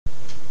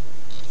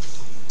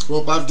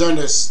Well, I've done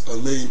this a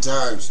million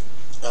times.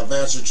 I've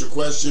answered your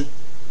question,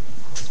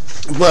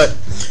 but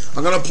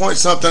I'm gonna point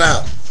something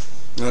out.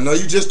 And I know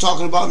you're just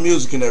talking about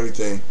music and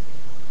everything.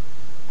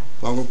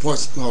 But I'm gonna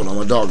point. Hold on,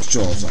 my dog is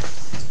chewing something.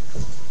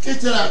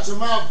 Get that out your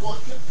mouth, boy.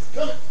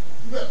 Come here.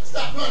 You better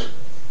stop running.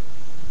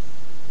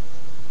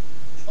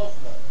 Oh,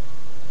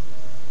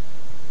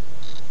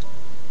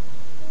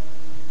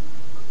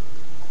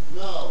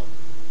 no.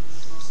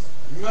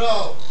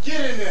 No.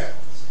 Get in there.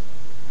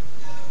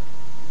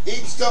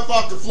 Eating stuff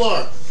off the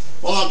floor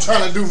while I'm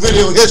trying to do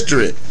video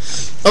history.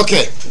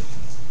 Okay.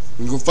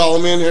 You gonna follow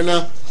me in here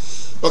now?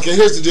 Okay,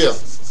 here's the deal.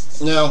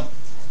 Now,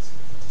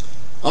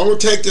 I'm gonna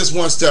take this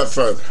one step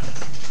further.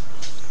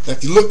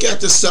 If you look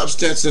at the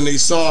substance in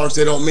these songs,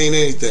 they don't mean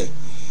anything.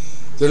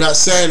 They're not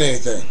saying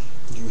anything.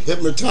 You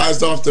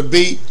hypnotized off the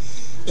beat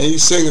and you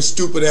sing a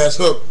stupid ass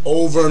hook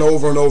over and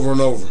over and over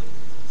and over.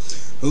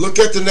 And look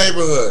at the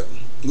neighborhood.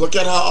 Look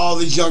at how all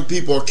these young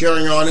people are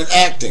carrying on and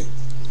acting.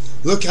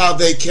 Look how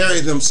they carry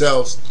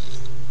themselves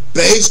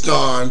based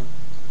on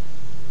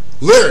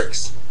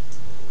lyrics.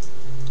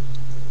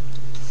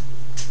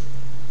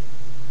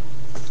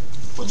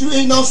 What, you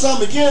eating on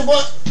something again,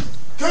 boy?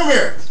 Come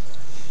here.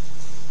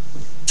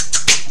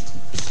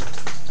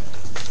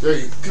 There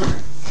you come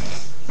here.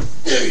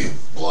 There you,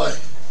 boy.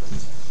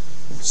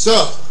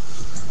 So,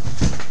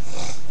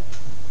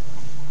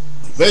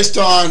 based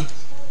on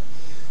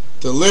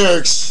the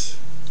lyrics,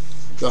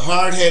 the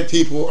hard-headed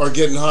people are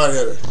getting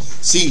hard-headed.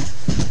 See,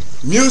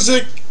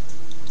 music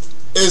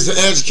is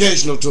an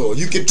educational tool.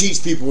 You can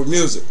teach people with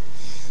music.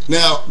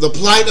 Now, the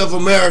plight of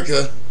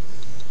America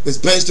is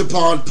based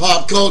upon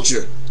pop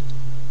culture.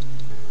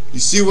 You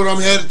see what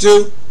I'm headed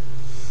to?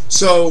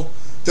 So,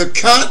 the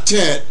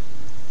content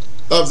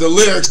of the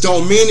lyrics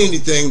don't mean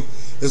anything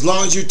as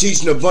long as you're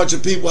teaching a bunch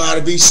of people how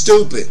to be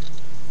stupid.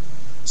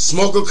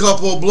 Smoke a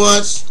couple of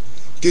blunts,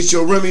 get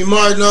your Remy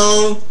Martin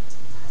on,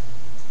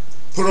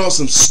 put on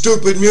some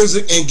stupid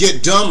music, and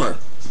get dumber.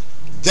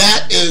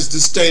 That is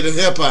the state of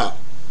hip-hop.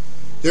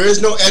 There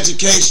is no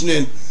education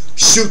in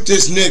shoot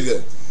this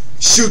nigga,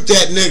 shoot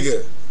that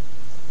nigga.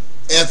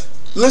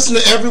 Listen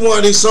to every one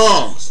of these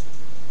songs.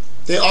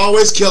 They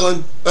always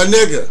killing a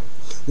nigga.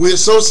 We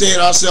associate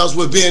ourselves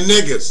with being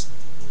niggas.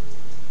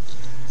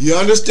 You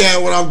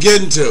understand what I'm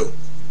getting to?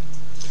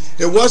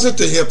 It wasn't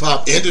the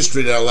hip-hop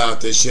industry that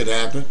allowed this shit to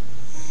happen.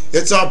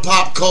 It's our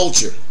pop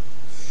culture.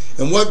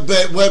 And what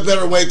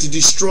better way to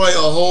destroy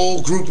a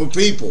whole group of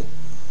people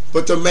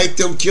but to make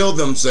them kill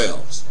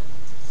themselves?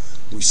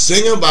 We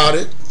sing about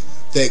it,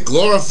 they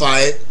glorify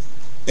it,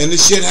 and the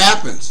shit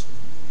happens.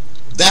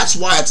 That's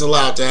why it's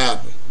allowed to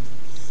happen.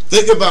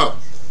 Think about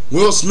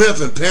Will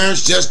Smith and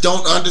Parents Just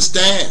Don't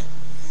Understand.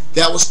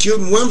 That was cute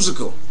and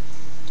whimsical.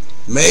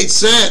 Made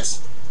sense.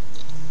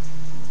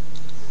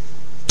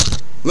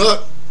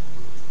 Look,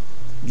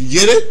 you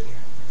get it?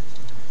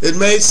 It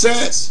made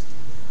sense.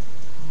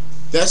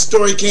 That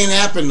story can't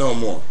happen no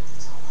more.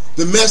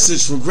 The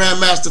Message from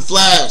Grandmaster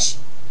Flash.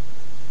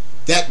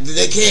 That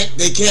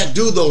they can't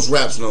do those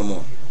raps no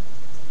more.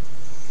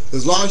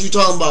 As long as you're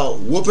talking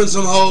about whooping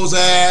some hoes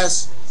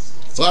ass,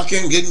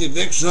 fucking getting your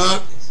dick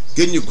sucked,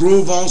 getting your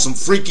groove on, some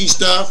freaky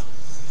stuff,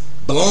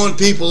 blowing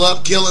people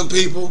up, killing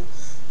people,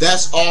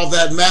 that's all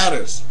that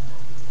matters.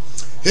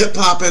 Hip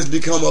hop has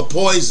become a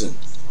poison.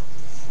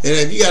 And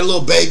if you got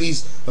little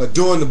babies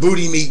doing the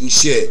booty meat and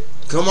shit,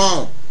 come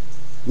on.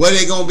 Where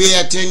they going to be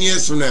at 10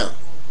 years from now?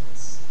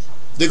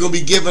 They're going to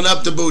be giving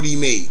up the booty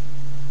meat.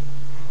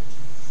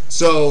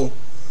 So,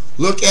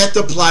 look at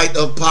the plight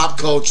of pop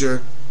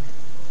culture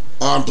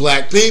on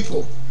black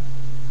people.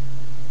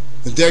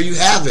 And there you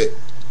have it.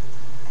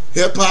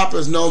 Hip-hop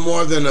is no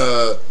more than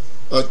a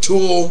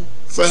tool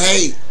for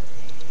hate.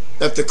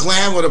 If the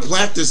Klan would have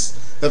planned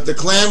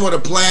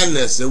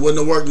this, it wouldn't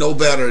have worked no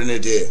better than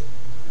it did.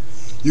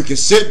 You can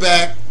sit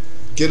back,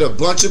 get a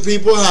bunch of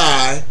people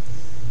high,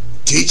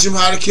 teach them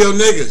how to kill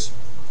niggas.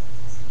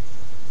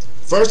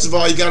 First of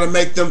all, you got to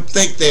make them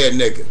think they're a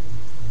nigga.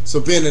 So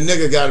being a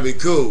nigga got to be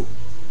cool.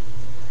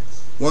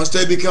 Once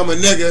they become a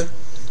nigga,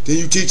 then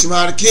you teach them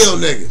how to kill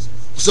niggas.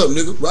 What's up,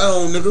 nigga? Right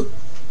on, nigga.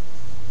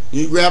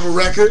 You grab a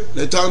record,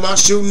 they're talking about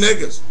shooting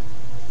niggas.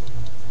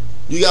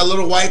 You got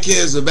little white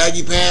kids with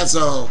baggy pants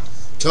on,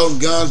 toting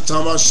guns,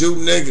 talking about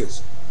shooting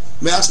niggas.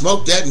 Man, I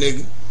smoked that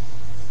nigga.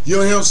 You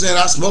don't hear him saying,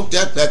 I smoked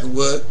that pack of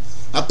wood.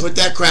 I put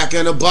that cracker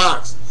in a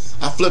box.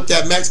 I flipped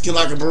that Mexican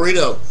like a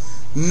burrito.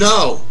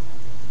 No.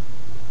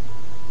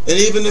 And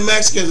even the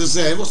Mexicans are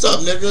saying, what's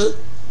up, nigga?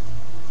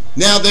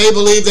 Now they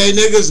believe they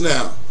niggas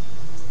now.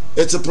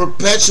 It's a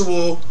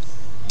perpetual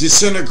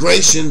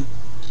disintegration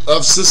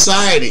of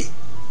society.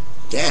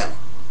 Damn.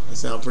 That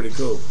sounds pretty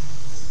cool.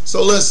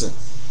 So listen.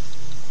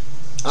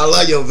 I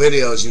love your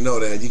videos, you know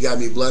that. You got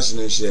me blushing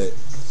and shit.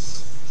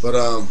 But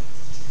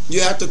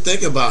you have to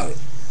think about it.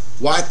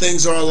 Why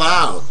things are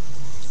allowed.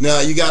 Now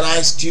you got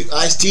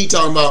Ice-T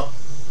talking about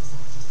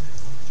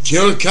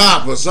kill a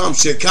cop or some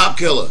shit, cop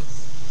killer.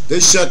 They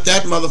shut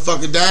that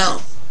motherfucker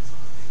down.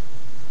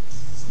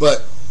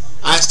 But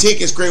Ice-T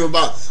can scream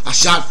about, I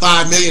shot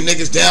 5 million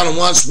niggas down in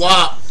one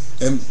swap,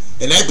 and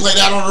And they play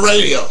that on the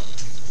radio.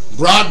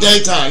 Broad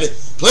daytime. They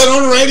play it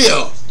on the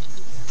radio.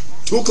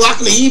 2 o'clock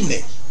in the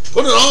evening.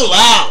 Put it on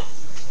loud.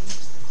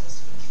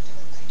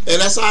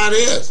 And that's how it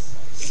is.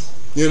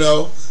 You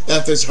know,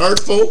 if it's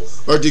hurtful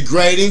or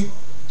degrading,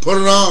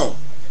 put it on.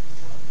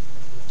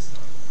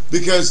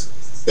 Because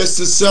it's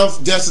the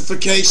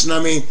self-deacification.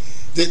 I mean,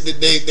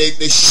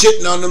 they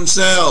shitting on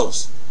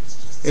themselves.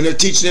 And they're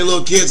teaching their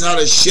little kids how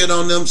to shit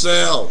on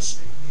themselves.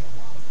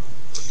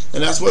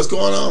 And that's what's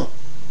going on.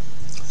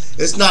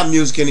 It's not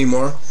music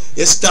anymore.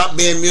 It stopped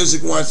being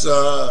music once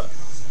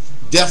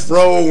Death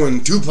Row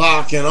and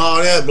Tupac and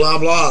all that, blah,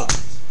 blah.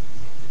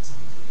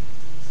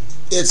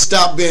 It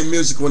stopped being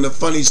music when the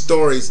funny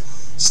stories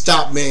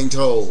stopped being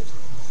told.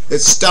 It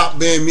stopped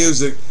being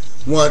music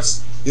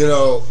once, you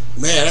know,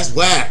 man, that's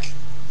whack.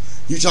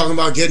 You talking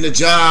about getting a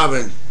job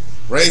and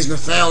raising a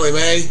family,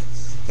 man.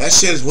 That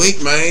shit is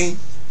weak, man.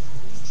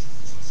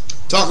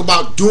 Talk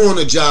about doing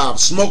a job,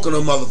 smoking a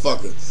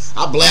motherfucker.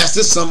 I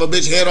blasted some of a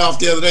bitch head off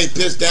the other day,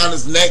 pissed down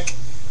his neck.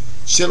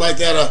 Shit like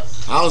that.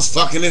 I was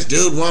fucking this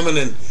dude,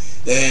 woman,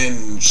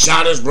 and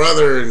shot his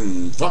brother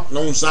and fucked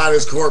on the side of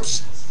his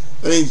corpse.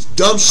 I mean,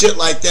 dumb shit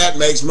like that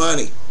makes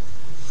money.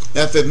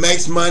 If it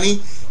makes money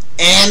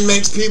and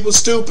makes people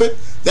stupid,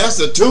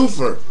 that's a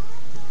twofer.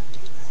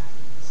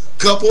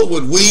 Coupled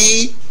with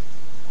weed,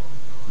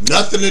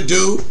 nothing to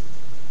do.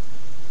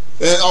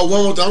 And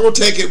one more thing. I'm going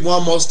to take it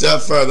one more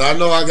step further. I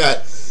know I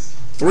got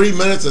 3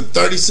 minutes and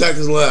 30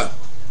 seconds left.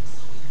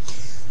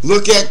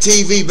 Look at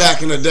TV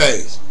back in the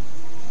days.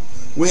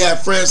 We had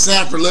Fred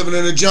Sanford living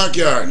in a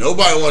junkyard.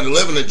 Nobody wanted to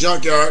live in a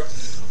junkyard.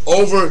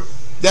 Living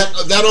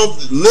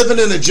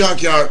in a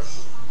junkyard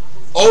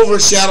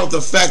overshadowed the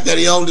fact that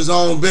he owned his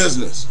own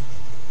business.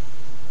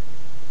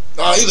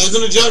 Oh, he lives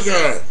in a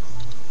junkyard.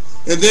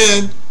 And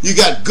then you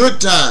got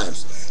Good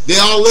Times. They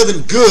all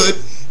living good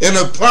in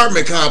an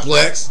apartment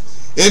complex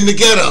in the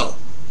ghetto.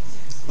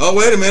 Oh,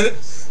 wait a minute.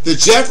 The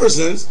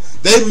Jeffersons,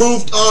 they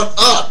moved on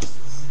up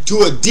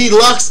to a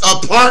deluxe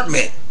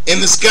apartment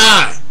in the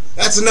sky.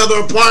 That's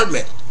another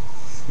apartment.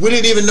 We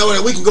didn't even know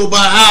that we can go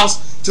buy a house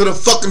till the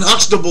fucking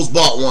Huxtables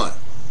bought one.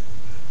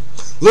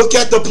 Look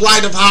at the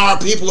plight of how our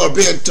people are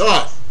being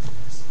taught.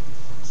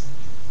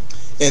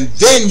 And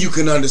then you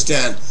can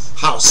understand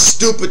how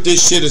stupid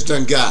this shit has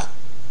done got.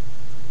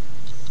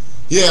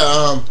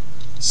 Yeah,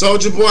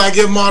 Soulja Boy, I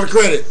give him all the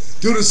credit.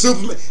 Dude, the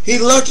Superman, he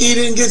lucky he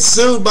didn't get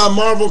sued by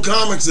Marvel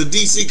Comics or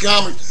DC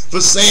Comics for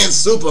saying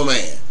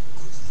Superman.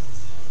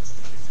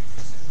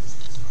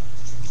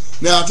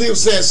 Now, if he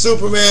was saying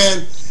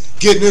Superman,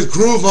 getting his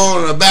groove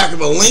on in the back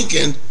of a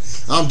Lincoln,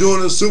 I'm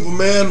doing a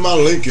Superman, my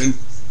Lincoln,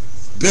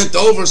 bent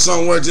over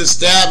somewhere just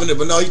stabbing it.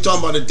 But no, he's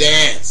talking about a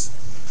dance,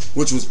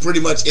 which was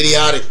pretty much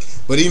idiotic.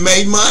 But he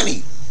made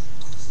money.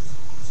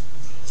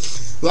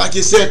 Like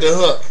you said, the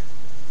hook.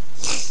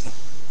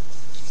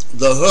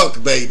 The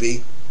hook,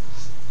 baby.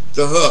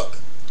 The hook.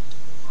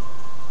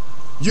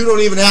 You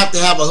don't even have to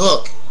have a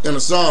hook in a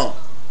song.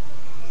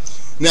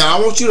 Now, I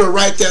want you to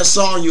write that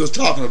song you was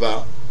talking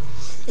about.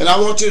 And I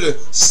want you to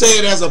say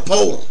it as a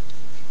poem.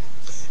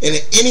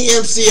 And any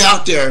MC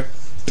out there,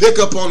 pick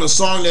up on the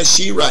song that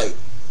she write.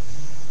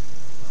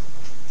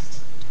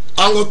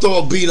 I'm going to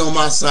throw a beat on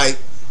my site.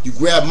 You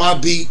grab my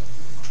beat,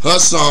 her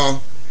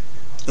song,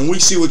 and we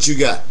see what you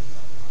got.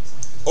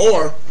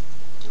 Or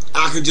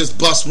I can just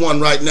bust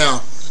one right now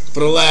for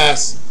the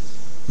last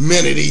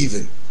minute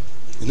even.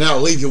 And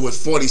I'll leave you with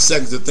 40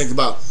 seconds to think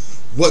about,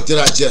 what did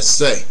I just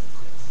say?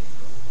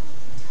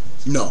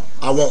 No,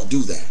 I won't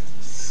do that.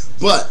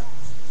 But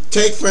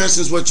take, for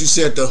instance, what you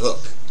said, the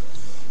hook.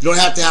 You don't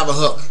have to have a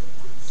hook.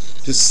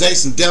 Just say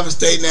some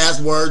devastating ass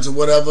words or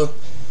whatever.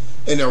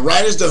 And then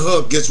right as the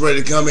hook gets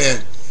ready to come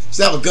in, just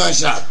have a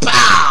gunshot.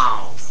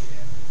 Pow!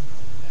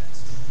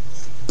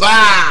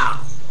 Pow!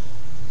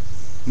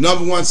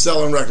 #1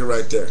 selling record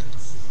right there.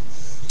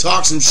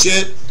 Talk some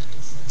shit,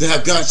 then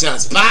have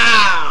gunshots.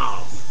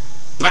 Pow!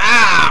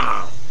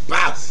 Pow!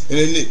 Pow! And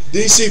then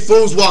you see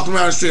fools walking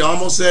around the street. I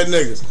almost said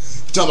niggas.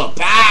 You're talking about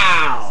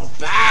pow!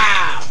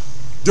 Pow!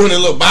 Doing a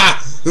little bow.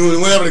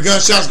 Whenever the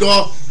gunshots go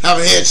off, have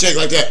a head shake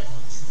like that.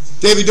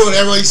 They be doing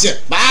everything you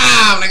said.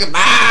 Bow, nigga,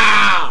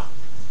 bow.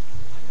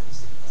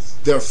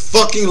 They're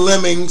fucking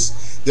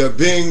lemmings. They're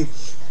being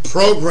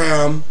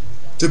programmed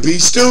to be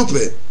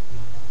stupid.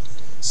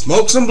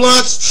 Smoke some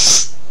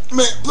blunts.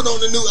 Man, put on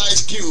the new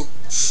Ice Cube.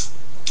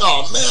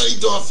 Oh man, he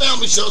doing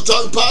family shows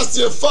talking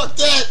positive. Fuck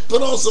that.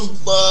 Put on some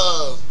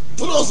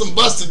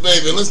Busted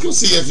Baby. Let's go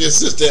see if your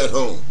sister at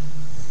home.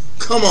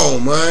 Come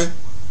on, man.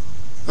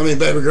 I mean,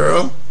 baby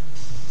girl.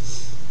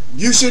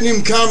 You shouldn't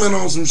even comment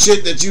on some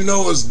shit that you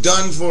know is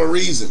done for a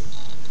reason.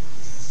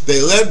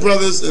 They let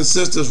brothers and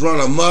sisters run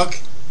amok,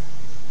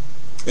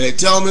 and they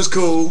tell them it's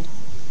cool,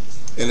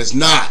 and it's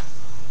not.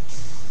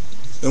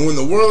 And when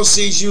the world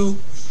sees you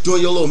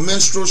doing your little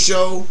minstrel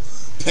show,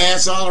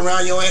 pants all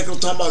around your ankles,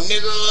 talking about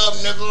nigga up,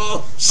 nigga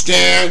up,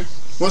 staring.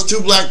 What's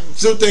two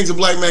things a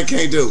black man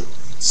can't do?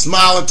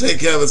 Smile and take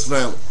care of his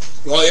family.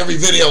 Well, every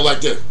video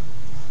like that.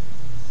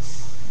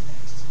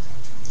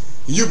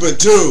 You've been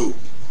too